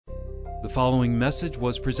The following message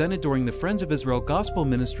was presented during the Friends of Israel Gospel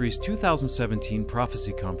Ministries 2017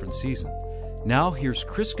 Prophecy Conference season. Now here's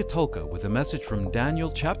Chris KATULKA with a message from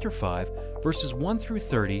Daniel chapter 5, verses 1 through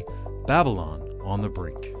 30, Babylon on the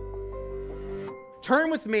Brink.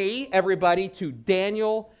 Turn with me, everybody, to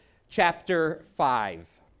Daniel chapter 5.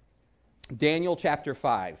 Daniel chapter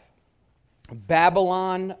 5.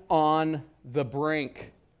 Babylon on the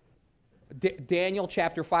brink. Daniel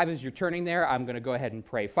chapter 5, as you're turning there, I'm going to go ahead and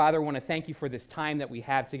pray. Father, I want to thank you for this time that we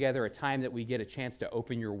have together, a time that we get a chance to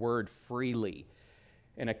open your word freely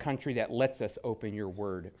in a country that lets us open your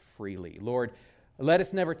word freely. Lord, let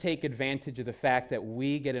us never take advantage of the fact that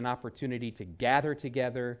we get an opportunity to gather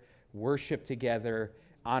together, worship together,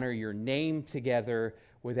 honor your name together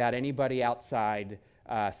without anybody outside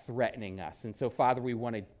threatening us. And so, Father, we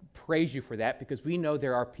want to praise you for that because we know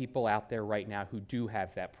there are people out there right now who do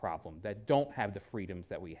have that problem, that don't have the freedoms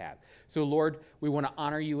that we have. So, Lord, we want to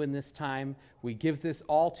honor you in this time. We give this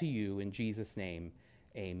all to you in Jesus' name.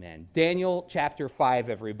 Amen. Daniel chapter 5,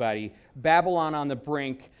 everybody. Babylon on the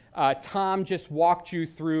brink. Tom just walked you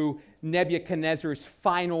through Nebuchadnezzar's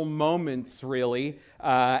final moments, really,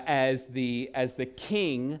 as the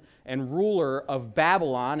king and ruler of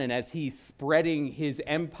Babylon, and as he's spreading his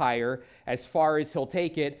empire as far as he'll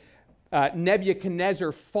take it.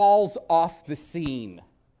 Nebuchadnezzar falls off the scene,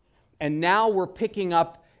 and now we're picking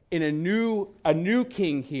up in a new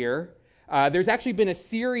king here. There's actually been a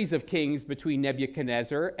series of kings between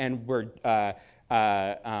Nebuchadnezzar and where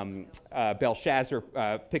Belshazzar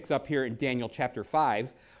picks up here in Daniel chapter 5.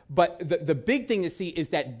 But the big thing to see is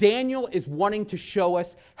that Daniel is wanting to show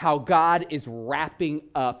us how God is wrapping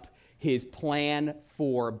up his plan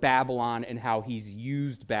for Babylon and how he's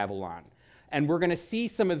used Babylon. And we're going to see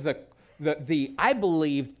some of the I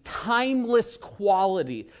believe, timeless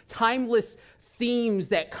quality, timeless themes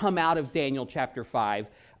that come out of Daniel chapter 5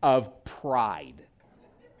 of pride.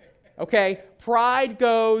 Okay? Pride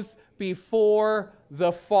goes before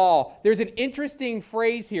the fall. There's an interesting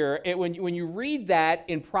phrase here. When you read that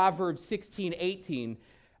in Proverbs 16:18,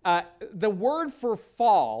 the word for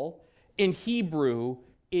fall in Hebrew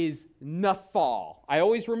is nafal. I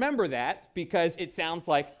always remember that because it sounds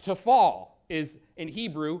like to fall is in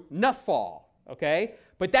Hebrew nafal. Okay?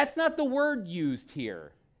 But that's not the word used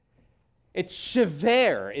here. It's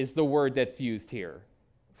shaver is the word that's used here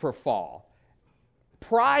for fall.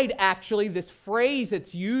 Pride, actually, this phrase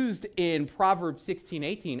that's used in Proverbs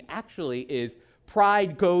 16:18 actually is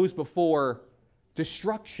pride goes before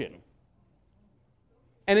destruction.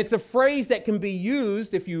 And it's a phrase that can be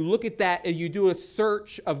used, if you look at that and you do a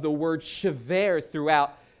search of the word shaver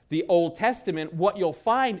throughout the Old Testament, what you'll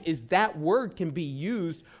find is that word can be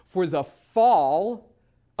used for the fall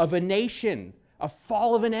of a nation, a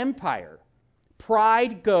fall of an empire.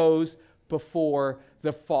 Pride goes before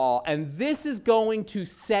the fall. And this is going to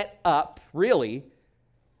set up, really,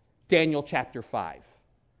 Daniel chapter 5.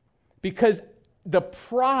 Because the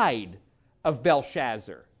pride of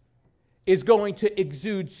Belshazzar is going to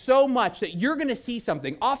exude so much that you're going to see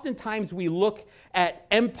something. Oftentimes we look at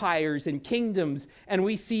empires and kingdoms and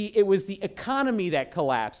we see it was the economy that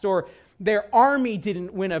collapsed, or their army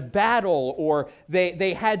didn't win a battle, or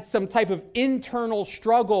they had some type of internal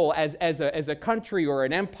struggle as a country or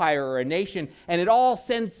an empire or a nation, and it all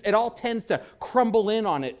tends to crumble in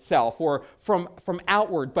on itself or from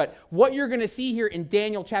outward. But what you're going to see here in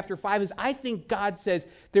Daniel chapter 5 is I think God says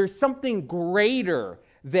there's something greater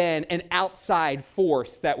than an outside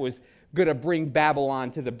force that was going to bring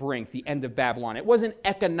Babylon to the brink, the end of Babylon. It wasn't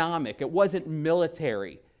economic. It wasn't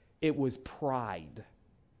military. It was pride.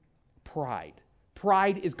 Pride.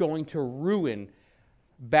 Pride is going to ruin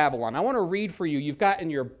Babylon. I want to read for you. You've got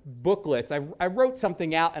in your booklets, I wrote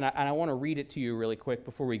something out, and I want to read it to you really quick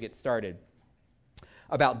before we get started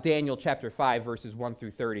about Daniel chapter 5, verses 1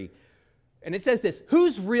 through 30. And it says this: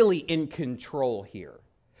 who's really in control here?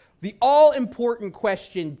 The all-important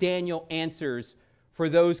question Daniel answers for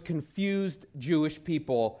those confused Jewish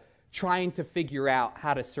people trying to figure out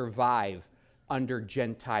how to survive under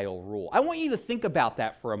Gentile rule. I want you to think about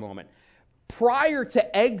that for a moment. Prior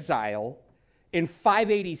to exile in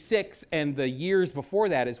 586 and the years before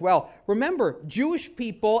that as well, remember, Jewish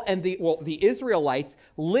people and the Israelites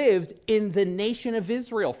lived in the nation of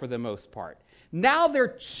Israel for the most part. Now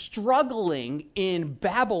they're struggling in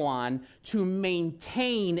Babylon to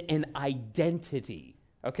maintain an identity,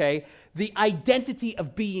 okay? The identity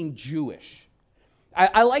of being Jewish.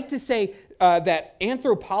 I like to say that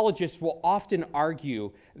anthropologists will often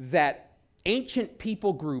argue that ancient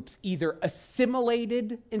people groups either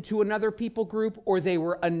assimilated into another people group or they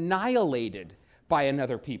were annihilated by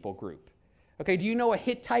another people group. Okay, do you know a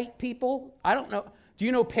Hittite people? I don't know. Do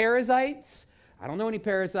you know parasites? I don't know any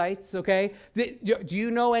parasites, okay? Do you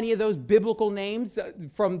know any of those biblical names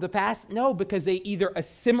from the past? No, because they either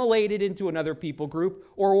assimilated into another people group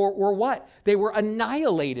or what? They were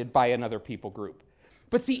annihilated by another people group.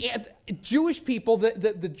 But see, Jewish people,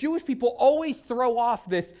 the Jewish people always throw off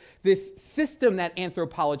this system that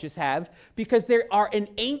anthropologists have because there are an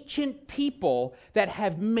ancient people that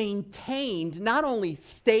have maintained, not only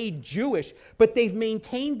stayed Jewish, but they've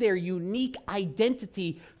maintained their unique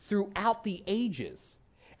identity throughout the ages.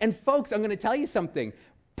 And folks, I'm going to tell you something.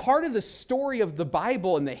 Part of the story of the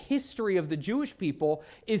Bible and the history of the Jewish people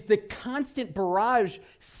is the constant barrage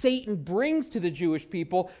Satan brings to the Jewish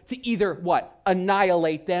people to either what?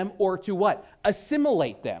 Annihilate them, or to what?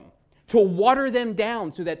 Assimilate them, to water them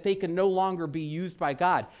down so that they can no longer be used by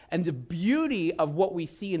God. And the beauty of what we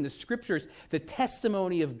see in the scriptures, the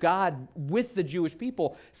testimony of God with the Jewish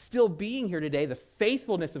people still being here today, the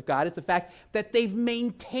faithfulness of God, is the fact that they've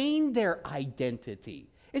maintained their identity.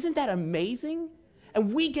 Isn't that amazing?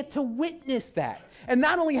 And we get to witness that. And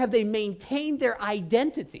not only have they maintained their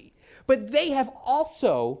identity, but they have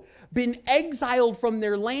also been exiled from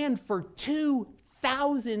their land for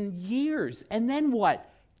 2,000 years. And then what?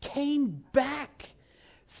 Came back.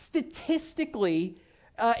 Statistically,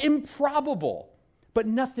 improbable. But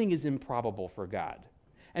nothing is improbable for God.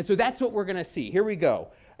 And so that's what we're going to see. Here we go.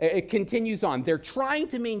 It continues on. They're trying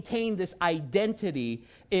to maintain this identity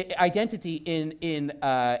in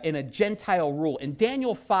a Gentile rule. In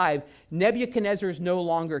Daniel 5, Nebuchadnezzar is no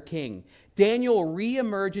longer king. Daniel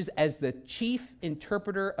reemerges as the chief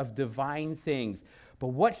interpreter of divine things. But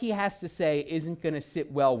what he has to say isn't going to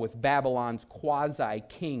sit well with Babylon's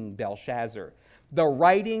quasi-king Belshazzar. The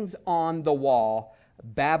writings on the wall,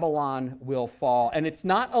 Babylon will fall. And it's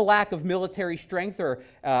not a lack of military strength or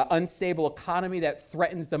unstable economy that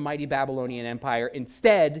threatens the mighty Babylonian Empire.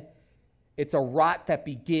 Instead, it's a rot that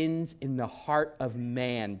begins in the heart of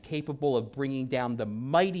man, capable of bringing down the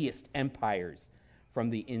mightiest empires from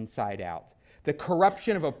the inside out. The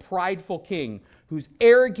corruption of a prideful king whose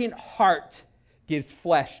arrogant heart gives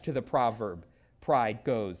flesh to the proverb, pride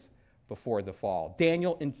goes before the fall.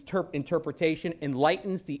 Daniel's interpretation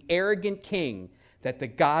enlightens the arrogant king that the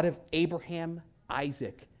God of Abraham,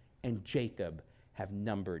 Isaac, and Jacob have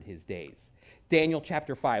numbered his days. Daniel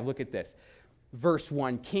chapter 5, look at this. Verse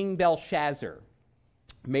 1, King Belshazzar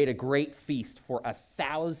made a great feast for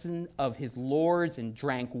 1,000 of his lords and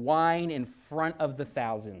drank wine in front of the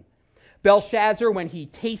 1,000. Belshazzar, when he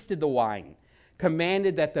tasted the wine,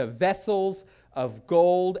 commanded that the vessels of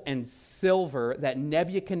gold and silver that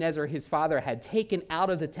Nebuchadnezzar his father had taken out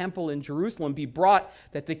of the temple in Jerusalem be brought,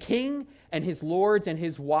 that the king and his lords and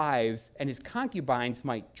his wives and his concubines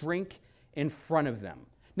might drink in front of them.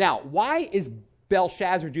 Now, why is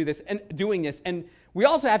Belshazzar doing this? And we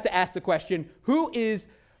also have to ask the question, who is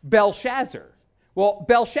Belshazzar? Well,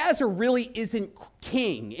 Belshazzar really isn't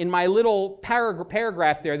king. In my little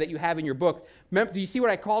paragraph there that you have in your book, do you see what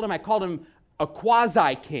I called him? I called him a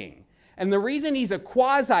quasi-king. And the reason he's a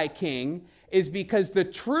quasi-king is because the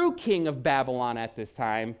true king of Babylon at this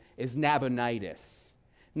time is Nabonidus.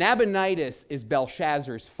 Nabonidus is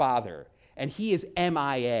Belshazzar's father, and he is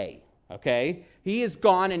MIA, okay? He is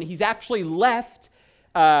gone, and he's actually left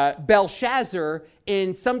Belshazzar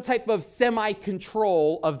in some type of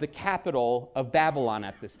semi-control of the capital of Babylon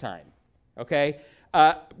at this time, okay?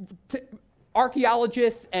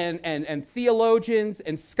 Archaeologists and theologians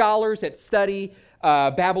and scholars that study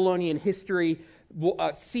Babylonian history will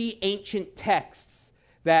see ancient texts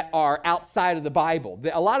that are outside of the Bible.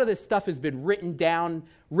 A lot of this stuff has been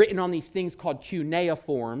written on these things called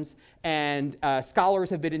cuneiforms, and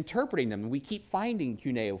scholars have been interpreting them. We keep finding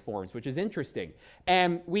cuneiforms, which is interesting.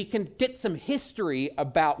 And we can get some history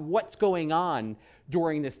about what's going on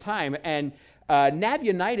during this time. And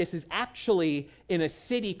Nabonidus is actually in a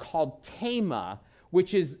city called Tama,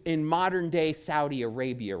 which is in modern-day Saudi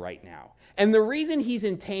Arabia right now. And the reason he's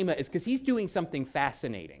in Tama is because he's doing something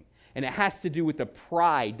fascinating. And it has to do with the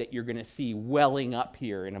pride that you're going to see welling up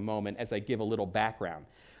here in a moment as I give a little background.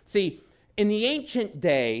 See, in the ancient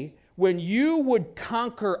day, when you would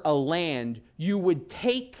conquer a land, you would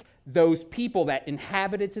take those people that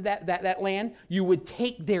inhabited that land, you would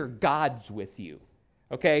take their gods with you.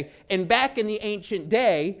 Okay? And back in the ancient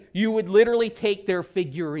day, you would literally take their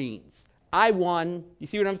figurines. I won. You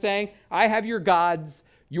see what I'm saying? I have your gods.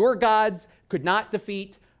 Your gods could not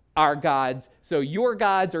defeat our gods, so your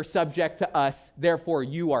gods are subject to us, therefore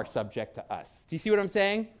you are subject to us. Do you see what I'm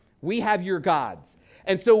saying? We have your gods.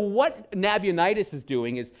 And so what Nabonidus is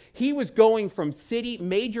doing is he was going from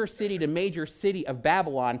major city to major city of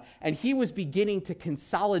Babylon, and he was beginning to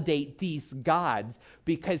consolidate these gods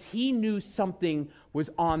because he knew something was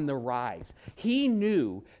on the rise. He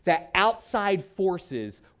knew that outside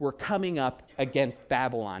forces were coming up against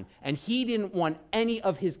Babylon, and he didn't want any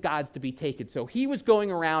of his gods to be taken. So he was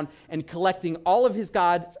going around and collecting all of his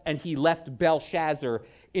gods, and he left Belshazzar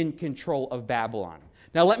in control of Babylon.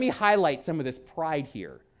 Now let me highlight some of this pride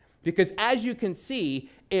here, because as you can see,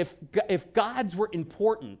 if gods were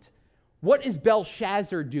important, what is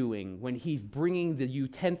Belshazzar doing when he's bringing the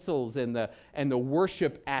utensils and the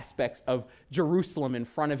worship aspects of Jerusalem in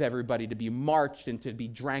front of everybody to be marched and to be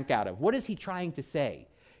drank out of? What is he trying to say?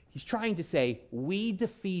 He's trying to say, we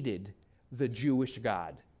defeated the Jewish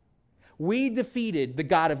God. We defeated the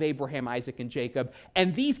God of Abraham, Isaac, and Jacob.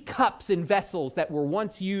 And these cups and vessels that were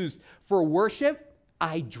once used for worship,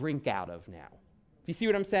 I drink out of now. Do you see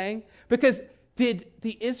what I'm saying? Because did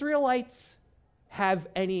the Israelites have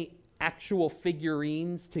any actual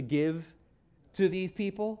figurines to give to these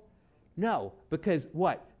people? No, because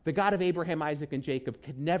what? The God of Abraham, Isaac, and Jacob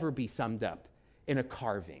could never be summed up in a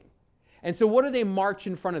carving. And so what do they march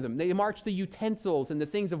in front of them? They march the utensils and the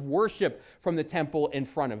things of worship from the temple in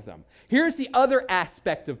front of them. Here's the other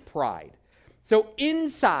aspect of pride. So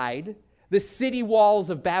inside the city walls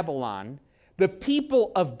of Babylon, the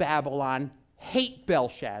people of Babylon hate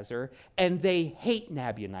Belshazzar and they hate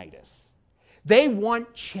Nabonidus. They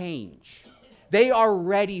want change. They are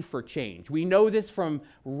ready for change. We know this from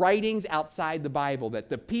writings outside the Bible, that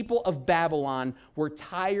the people of Babylon were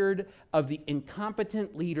tired of the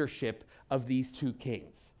incompetent leadership of these two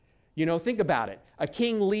kings. You know, think about it. A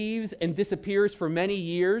king leaves and disappears for many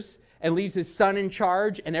years and leaves his son in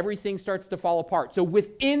charge, and everything starts to fall apart. So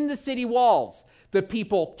within the city walls, the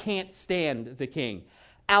people can't stand the king.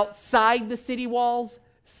 Outside the city walls,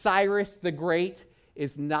 Cyrus the Great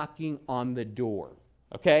is knocking on the door,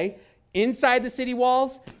 okay? Inside the city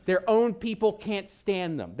walls, their own people can't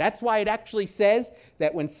stand them. That's why it actually says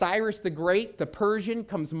that when Cyrus the Great, the Persian,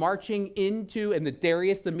 comes marching into, and the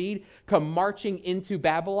Darius the Mede come marching into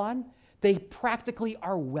Babylon, they practically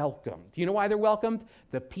are welcomed. Do you know why they're welcomed?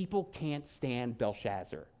 The people can't stand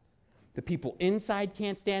Belshazzar. The people inside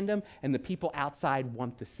can't stand him, and the people outside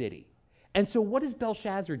want the city. And so what is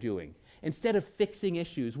Belshazzar doing? Instead of fixing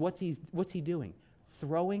issues, what's he doing?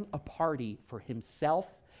 Throwing a party for himself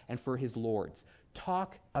and for his lords.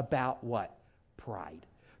 Talk about what? Pride.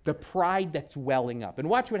 The pride that's welling up. And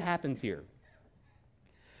watch what happens here.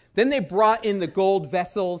 Then they brought in the gold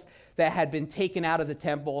vessels that had been taken out of the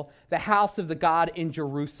temple, the house of the God in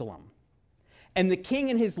Jerusalem. And the king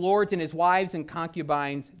and his lords and his wives and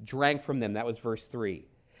concubines drank from them. That was verse 3.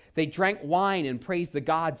 They drank wine and praised the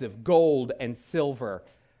gods of gold and silver,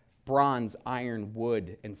 bronze, iron,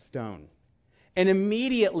 wood, and stone. And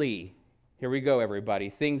immediately, here we go, everybody,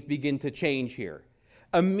 things begin to change here.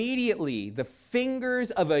 Immediately, the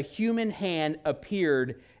fingers of a human hand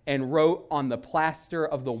appeared and wrote on the plaster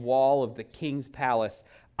of the wall of the king's palace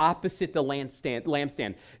opposite the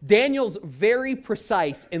lampstand. Daniel's very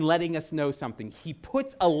precise in letting us know something. He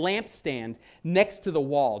puts a lampstand next to the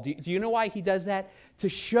wall. Do you know why he does that? To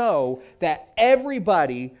show that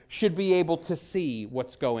everybody should be able to see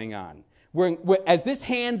what's going on. As this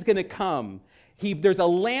hand's going to come, there's a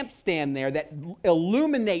lampstand there that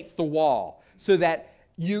illuminates the wall so that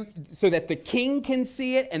the king can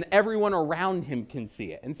see it and everyone around him can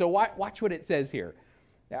see it. And so watch what it says here.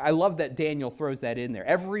 I love that Daniel throws that in there.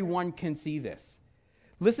 Everyone can see this.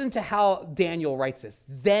 Listen to how Daniel writes this.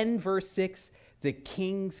 Then, verse 6, the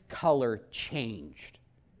king's color changed,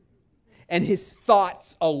 and his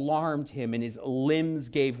thoughts alarmed him, and his limbs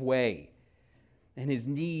gave way, and his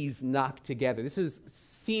knees knocked together. This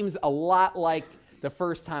seems a lot like the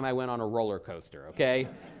first time I went on a roller coaster, okay?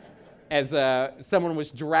 As someone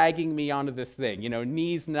was dragging me onto this thing,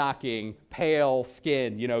 knees knocking, pale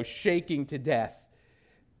skin, shaking to death.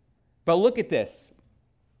 But look at this.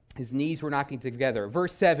 His knees were knocking together.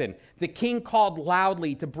 Verse 7, the king called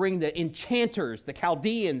loudly to bring the enchanters, the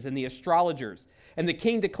Chaldeans, and the astrologers. And the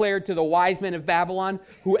king declared to the wise men of Babylon,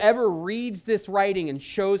 whoever reads this writing and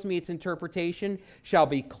shows me its interpretation shall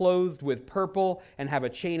be clothed with purple and have a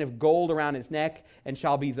chain of gold around his neck and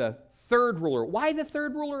shall be the third ruler. Why the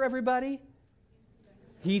third ruler, everybody?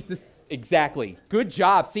 Exactly. Good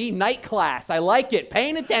job. See, night class. I like it.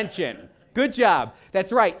 Paying attention. Good job.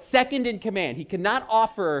 That's right. Second in command. He cannot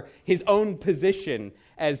offer his own position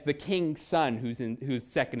as the king's son who's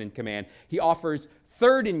second in command. He offers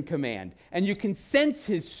third in command. And you can sense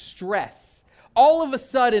his stress. All of a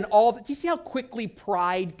sudden, do you see how quickly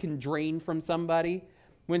pride can drain from somebody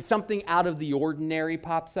when something out of the ordinary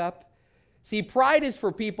pops up? See, pride is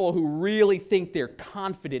for people who really think they're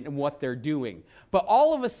confident in what they're doing. But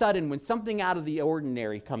all of a sudden, when something out of the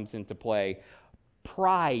ordinary comes into play,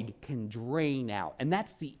 pride can drain out. And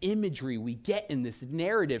that's the imagery we get in this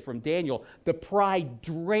narrative from Daniel, the pride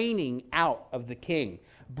draining out of the king.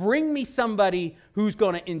 Bring me somebody who's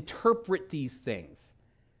going to interpret these things.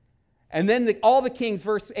 And then all the kings,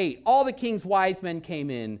 verse 8, all the king's wise men came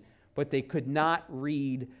in, but they could not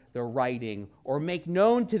read the writing or make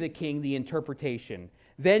known to the king the interpretation.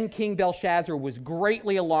 Then King Belshazzar was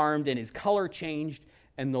greatly alarmed, and his color changed,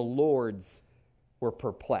 and the lords were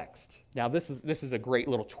perplexed. Now, this is a great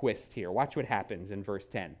little twist here. Watch what happens in verse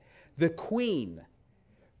 10. The queen,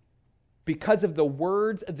 because of the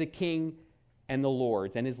words of the king and the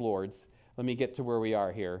lords and his lords, let me get to where we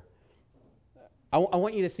are here. I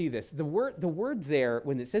want you to see this. The word there,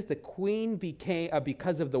 when it says the queen became,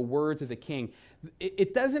 because of the words of the king,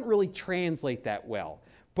 it doesn't really translate that well.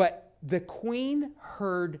 But the queen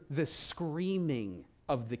heard the screaming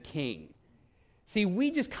of the king. See,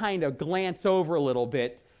 we just kind of glance over a little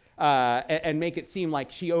bit and make it seem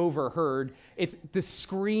like she overheard. It's the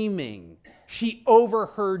screaming. She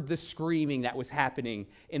overheard the screaming that was happening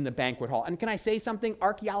in the banquet hall. And can I say something?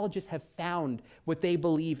 Archaeologists have found what they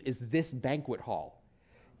believe is this banquet hall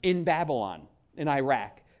in Babylon, in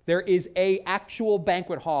Iraq. There is an actual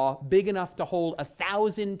banquet hall big enough to hold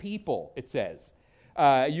 1,000 people, it says.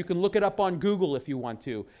 You can look it up on Google if you want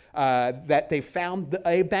to, that they found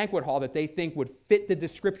a banquet hall that they think would fit the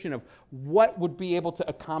description of what would be able to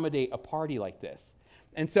accommodate a party like this.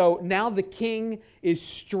 And so now the king is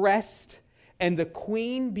stressed, and the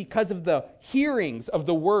queen, because of the hearings of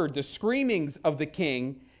the word, the screamings of the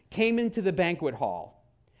king, came into the banquet hall.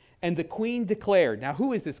 And the queen declared, now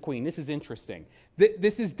who is this queen? This is interesting.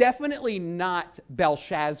 This is definitely not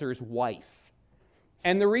Belshazzar's wife.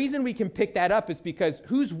 And the reason we can pick that up is because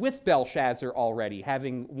who's with Belshazzar already,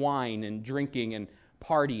 having wine and drinking and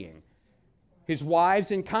partying? His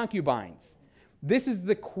wives and concubines. This is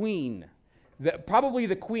the queen, probably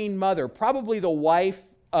the queen mother, probably the wife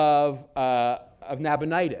of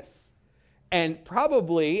Nabonidus, and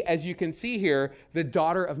probably, as you can see here, the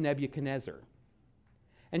daughter of Nebuchadnezzar.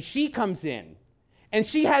 And she comes in, and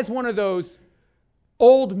she has one of those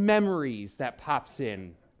old memories that pops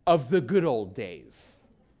in of the good old days.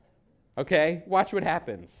 Okay? Watch what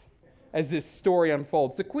happens as this story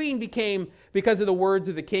unfolds. The queen became, because of the words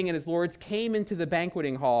of the king and his lords, came into the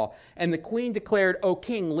banqueting hall, and the queen declared, O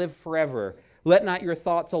king, live forever. Let not your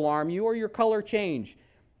thoughts alarm you or your color change.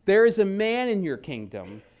 There is a man in your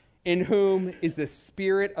kingdom in whom is the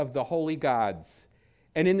spirit of the holy gods.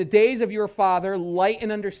 And in the days of your father, light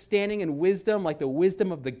and understanding and wisdom, like the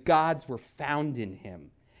wisdom of the gods, were found in him.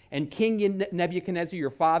 And King Nebuchadnezzar, your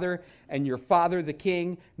father, and your father the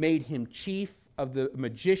king, made him chief of the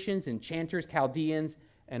magicians, enchanters, Chaldeans,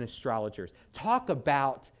 and astrologers. Talk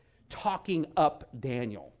about talking up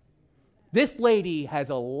Daniel. This lady has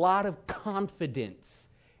a lot of confidence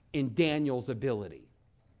in Daniel's ability.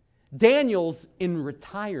 Daniel's in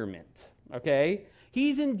retirement, okay?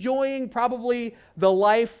 He's enjoying probably the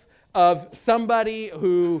life of somebody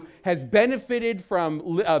who has benefited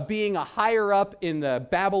from being a higher up in the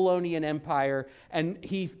Babylonian Empire, and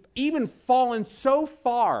he's even fallen so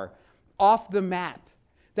far off the map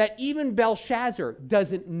that even Belshazzar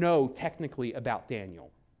doesn't know technically about Daniel.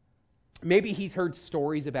 Maybe he's heard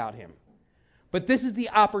stories about him. But this is the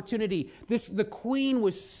opportunity. The queen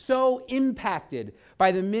was so impacted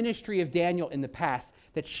by the ministry of Daniel in the past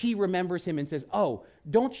that she remembers him and says, oh,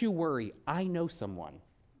 don't you worry, I know someone.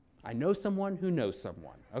 I know someone who knows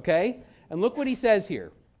someone, okay? And look what he says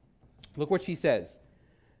here. Look what she says.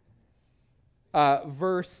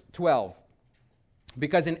 Verse 12.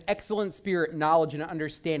 Because an excellent spirit, knowledge, and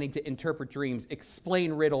understanding to interpret dreams,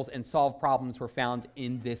 explain riddles, and solve problems were found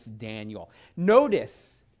in this Daniel.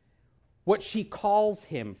 Notice what she calls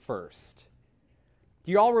him first.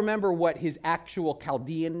 Do you all remember what his actual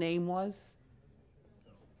Chaldean name was?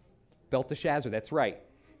 Belteshazzar, that's right.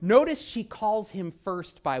 Notice she calls him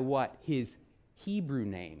first by what? His Hebrew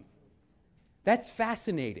name. That's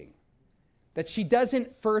fascinating. That she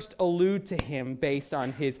doesn't first allude to him based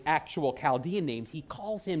on his actual Chaldean names. He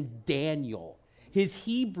calls him Daniel, his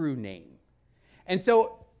Hebrew name. And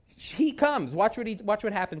so he comes. Watch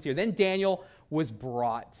what happens here. Then Daniel was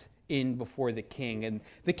brought in before the king. And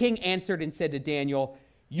the king answered and said to Daniel,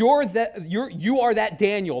 you are that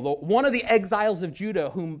Daniel, one of the exiles of Judah,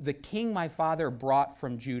 whom the king my father brought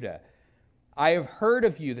from Judah. I have heard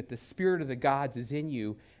of you that the spirit of the gods is in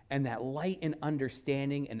you, and that light and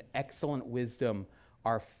understanding and excellent wisdom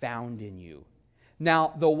are found in you.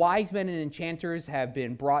 Now, the wise men and enchanters have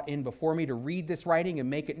been brought in before me to read this writing and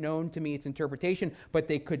make it known to me its interpretation, but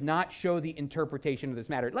they could not show the interpretation of this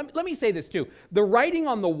matter. Let me say this too. The writing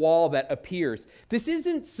on the wall that appears, this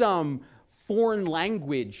isn't some foreign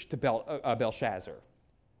language to Belshazzar.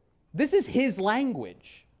 This is his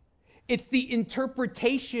language. It's the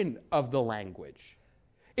interpretation of the language.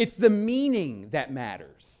 It's the meaning that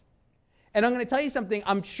matters. And I'm going to tell you something.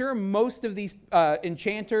 I'm sure most of these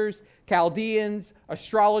enchanters, Chaldeans,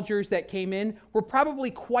 astrologers that came in were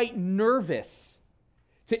probably quite nervous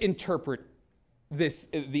to interpret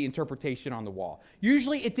the interpretation on the wall.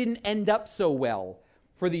 Usually it didn't end up so well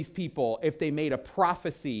for these people if they made a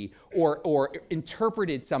prophecy or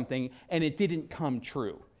interpreted something and it didn't come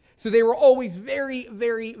true. So they were always very,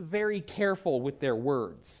 very, very careful with their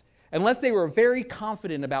words. Unless they were very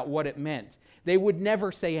confident about what it meant, they would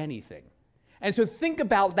never say anything. And so think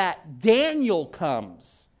about that. Daniel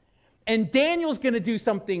comes, and Daniel's going to do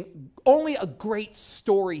something only a great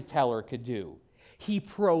storyteller could do. He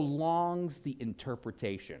prolongs the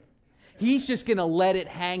interpretation. He's just going to let it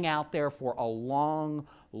hang out there for a long,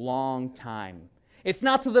 long time. It's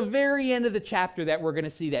not to the very end of the chapter that we're going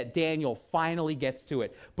to see that Daniel finally gets to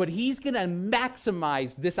it. But he's going to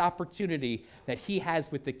maximize this opportunity that he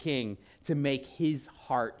has with the king to make his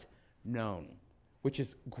heart known, which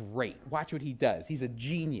is great. Watch what he does. He's a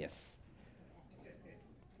genius.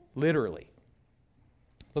 Literally.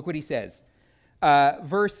 Look what he says.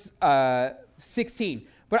 Verse 16.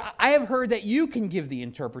 But I have heard that you can give the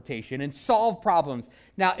interpretation and solve problems.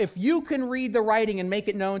 Now, if you can read the writing and make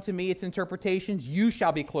it known to me its interpretations, you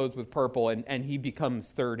shall be clothed with purple. And he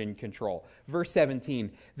becomes third in control. Verse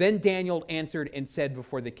 17. Then Daniel answered and said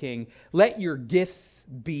before the king, let your gifts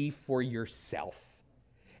be for yourself,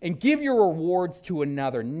 and give your rewards to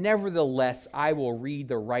another. Nevertheless, I will read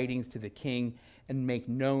the writings to the king and make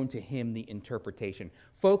known to him the interpretation.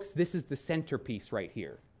 Folks, this is the centerpiece right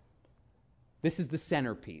here. This is the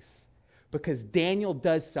centerpiece, because Daniel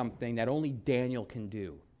does something that only Daniel can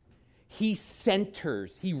do. He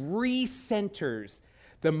recenters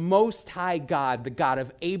the Most High God, the God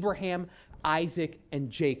of Abraham, Isaac,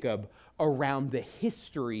 and Jacob, around the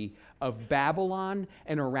history of Babylon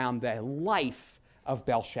and around the life of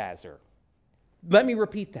Belshazzar. Let me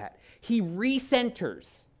repeat that. He recenters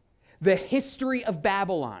the history of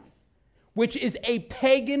Babylon, which is a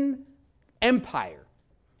pagan empire,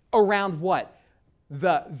 around what?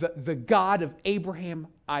 The God of Abraham,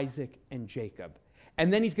 Isaac, and Jacob.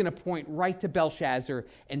 And then he's going to point right to Belshazzar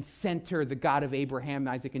and center the God of Abraham,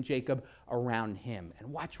 Isaac, and Jacob around him.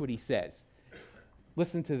 And watch what he says.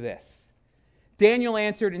 Listen to this. Daniel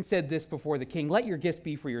answered and said this before the king, let your gifts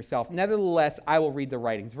be for yourself. Nevertheless, I will read the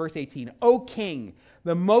writings. Verse 18, O king,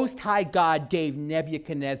 the Most High God gave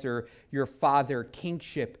Nebuchadnezzar, your father,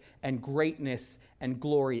 kingship and greatness and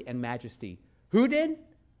glory and majesty. Who did?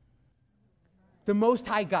 The Most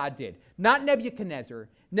High God did. Not Nebuchadnezzar.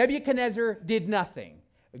 Nebuchadnezzar did nothing.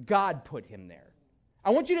 God put him there. I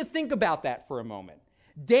want you to think about that for a moment.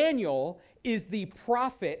 Daniel is the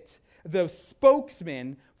prophet, the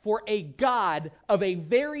spokesman for a God of a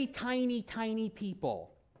very tiny, tiny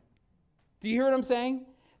people. Do you hear what I'm saying?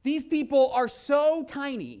 These people are so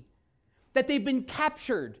tiny that they've been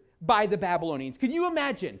captured by the Babylonians. Can you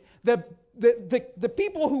imagine? The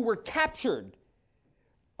people who were captured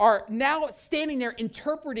are now standing there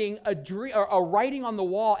interpreting a writing on the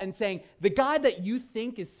wall and saying, the God that you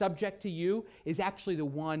think is subject to you is actually the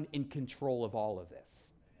one in control of all of this.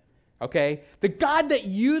 Okay? The God that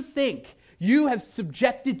you think you have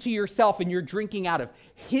subjected to yourself and you're drinking out of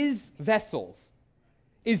his vessels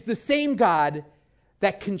is the same God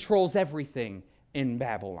that controls everything in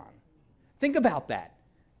Babylon. Think about that.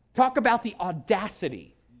 Talk about the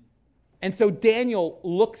audacity. And so Daniel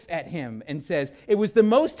looks at him and says, it was the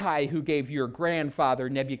Most High who gave your grandfather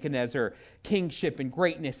Nebuchadnezzar kingship and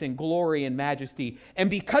greatness and glory and majesty. And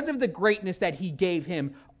because of the greatness that he gave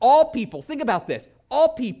him, all peoples, think about this, all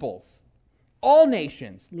peoples, all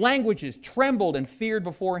nations, languages trembled and feared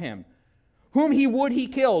before him. Whom he would he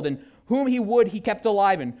killed, and whom he would he kept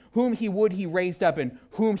alive, and whom he would he raised up, and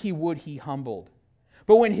whom he would he humbled.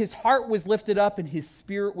 But when his heart was lifted up and his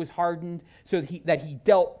spirit was hardened, so that he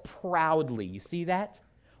dealt proudly. You see that?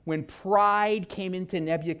 When pride came into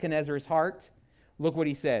Nebuchadnezzar's heart, look what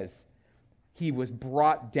he says. He was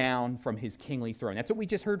brought down from his kingly throne. That's what we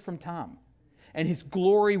just heard from Tom. And his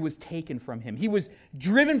glory was taken from him. He was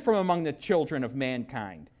driven from among the children of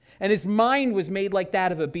mankind. And his mind was made like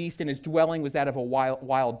that of a beast, and his dwelling was that of a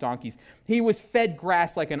wild donkeys. He was fed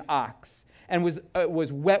grass like an ox, and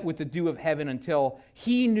was wet with the dew of heaven, until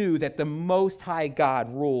he knew that the Most High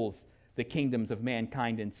God rules the kingdoms of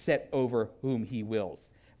mankind and set over whom he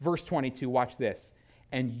wills. Verse 22, watch this.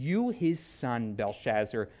 And you, his son,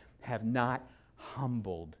 Belshazzar, have not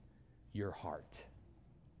humbled your heart.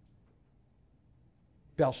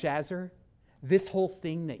 Belshazzar, this whole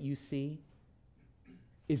thing that you see,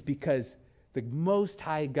 is because the Most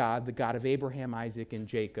High God, the God of Abraham, Isaac, and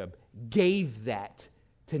Jacob, gave that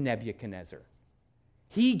to Nebuchadnezzar.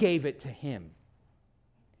 He gave it to him.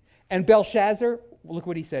 And Belshazzar, look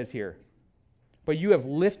what he says here. But you have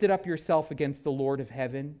lifted up yourself against the Lord of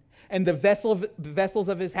heaven, and the vessels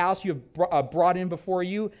of his house you have brought in before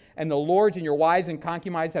you, and the lords and your wives and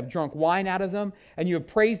concubines have drunk wine out of them, and you have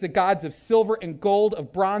praised the gods of silver and gold,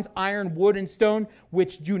 of bronze, iron, wood, and stone,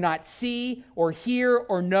 which do not see or hear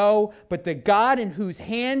or know, but the God in whose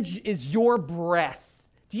hand is your breath.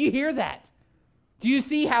 Do you hear that? Do you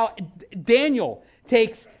see how Daniel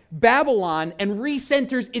takes Babylon and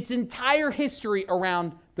recenters its entire history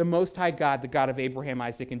around the Most High God, the God of Abraham,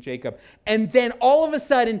 Isaac, and Jacob? And then all of a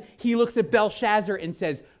sudden, he looks at Belshazzar and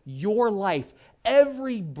says, your life,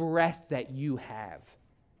 every breath that you have,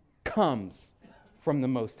 comes from the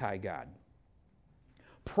Most High God.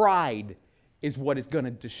 Pride is what is going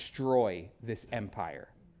to destroy this empire.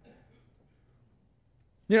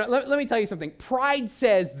 You know, let me tell you something. Pride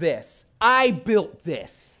says this: I built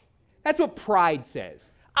this. That's what pride says.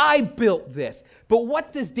 I built this. But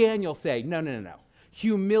what does Daniel say? No.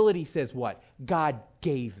 Humility says what? God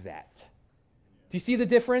gave that. Do you see the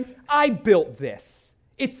difference? I built this.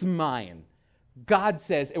 It's mine. God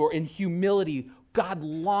says, or in humility, God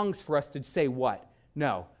longs for us to say what?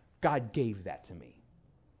 No, God gave that to me.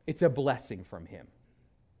 It's a blessing from him.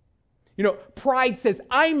 You know, pride says,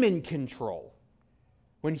 I'm in control,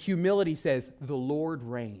 when humility says, the Lord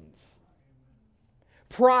reigns.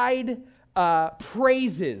 Pride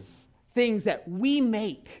praises things that we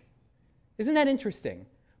make. Isn't that interesting?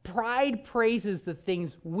 Pride praises the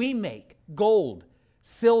things we make: gold,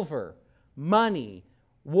 silver, money,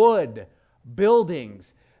 wood,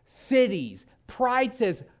 buildings, cities. Pride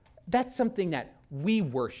says that's something that we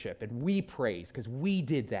worship and we praise because we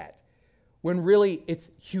did that. When really it's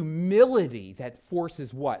humility that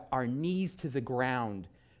forces what? Our knees to the ground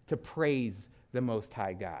to praise the Most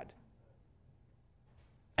High God.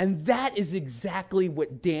 And that is exactly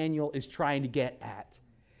what Daniel is trying to get at.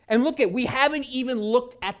 And look we haven't even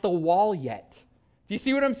looked at the wall yet. Do you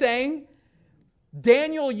see what I'm saying?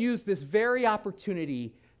 Daniel used this very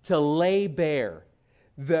opportunity to lay bare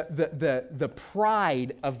the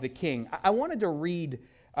pride of the king. I wanted to read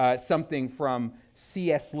something from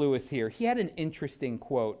C.S. Lewis here. He had an interesting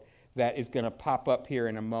quote that is going to pop up here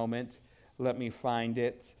in a moment. Let me find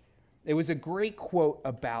it. It was a great quote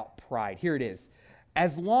about pride. Here it is.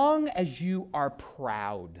 As long as you are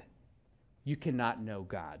proud, you cannot know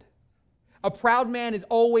God. A proud man is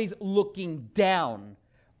always looking down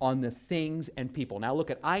on the things and people. Now look,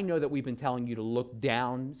 I know that we've been telling you to look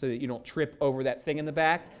down so that you don't trip over that thing in the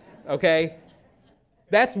back, okay?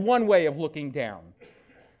 That's one way of looking down.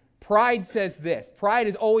 Pride says this. Pride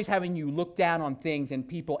is always having you look down on things and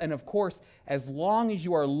people. And of course, as long as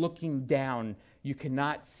you are looking down, you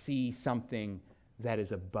cannot see something that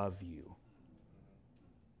is above you.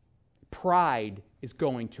 Pride is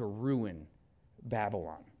going to ruin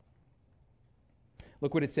Babylon.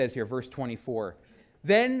 Look what it says here, verse 24.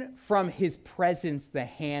 Then from his presence the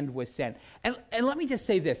hand was sent. And let me just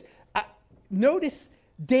say this. Notice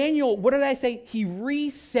Daniel, what did I say? He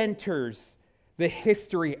recenters the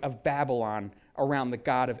history of Babylon around the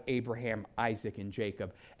God of Abraham, Isaac, and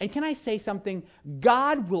Jacob. And can I say something?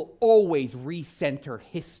 God will always recenter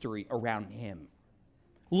history around him.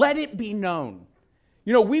 Let it be known.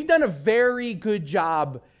 You know, we've done a very good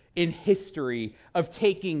job in history of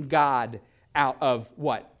taking God out of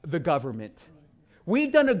what? The government.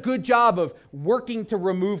 We've done a good job of working to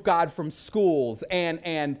remove God from schools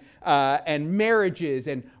and marriages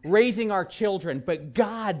and raising our children. But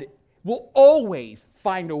God will always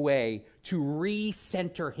find a way to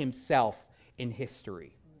recenter himself in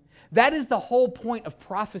history. That is the whole point of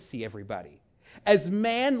prophecy, everybody. As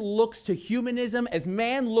man looks to humanism, as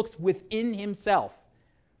man looks within himself,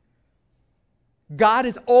 God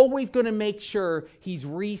is always going to make sure he's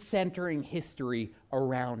recentering history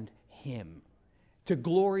around him. To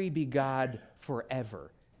glory be God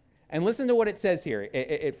forever. And listen to what it says here.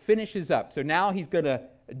 It finishes up. So now he's going to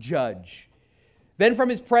judge. Then from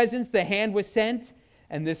his presence the hand was sent,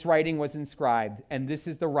 and this writing was inscribed. And this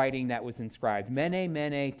is the writing that was inscribed. Mene,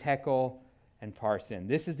 mene, tekel, and parsin.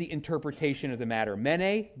 This is the interpretation of the matter.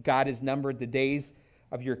 Mene, God has numbered the days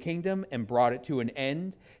of your kingdom and brought it to an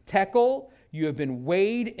end. Tekel, you have been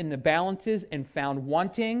weighed in the balances and found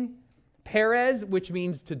wanting. Perez, which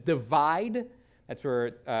means to divide. That's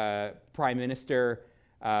where Prime Minister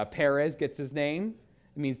Perez gets his name.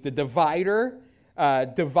 It means the divider.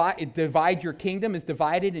 divide your kingdom is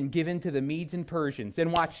divided and given to the Medes and Persians.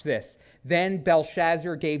 And watch this. Then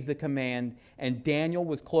Belshazzar gave the command, and Daniel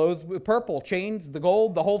was clothed with purple, chains, the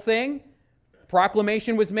gold, the whole thing.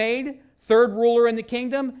 Proclamation was made, third ruler in the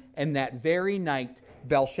kingdom, and that very night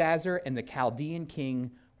Belshazzar and the Chaldean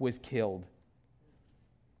king was killed.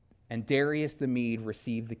 And Darius the Mede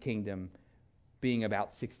received the kingdom, being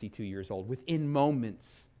about 62 years old. Within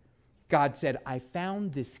moments, God said, I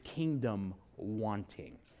found this kingdom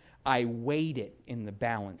wanting. I weighed it in the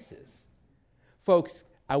balances. Folks,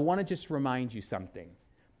 I want to just remind you something.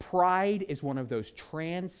 Pride is one of those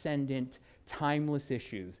transcendent, timeless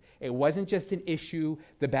issues. It wasn't just an issue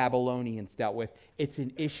the Babylonians dealt with. It's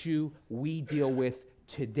an issue we deal with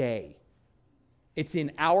today. It's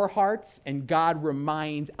in our hearts, and God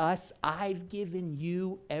reminds us, I've given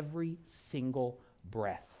you every single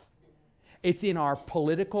breath. It's in our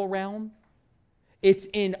political realm. It's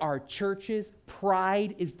in our churches.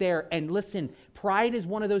 Pride is there. And listen, pride is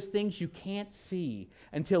one of those things you can't see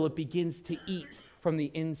until it begins to eat from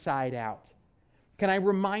the inside out. Can I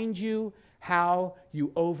remind you how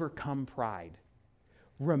you overcome pride?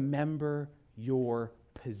 Remember your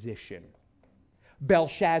position.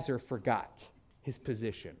 Belshazzar forgot his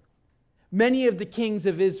position. Many of the kings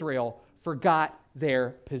of Israel forgot their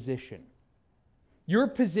position. Your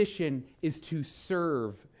position is to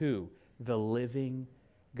serve who? The living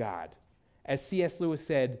God. As C.S. Lewis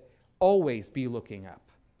said, always be looking up.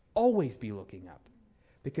 Always be looking up.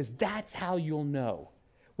 Because that's how you'll know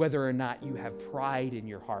whether or not you have pride in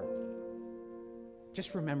your heart.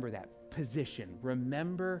 Just remember that position.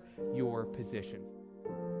 Remember your position.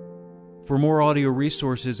 For more audio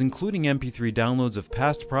resources, including MP3 downloads of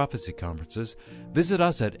past prophecy conferences, visit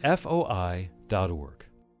us at foi.org.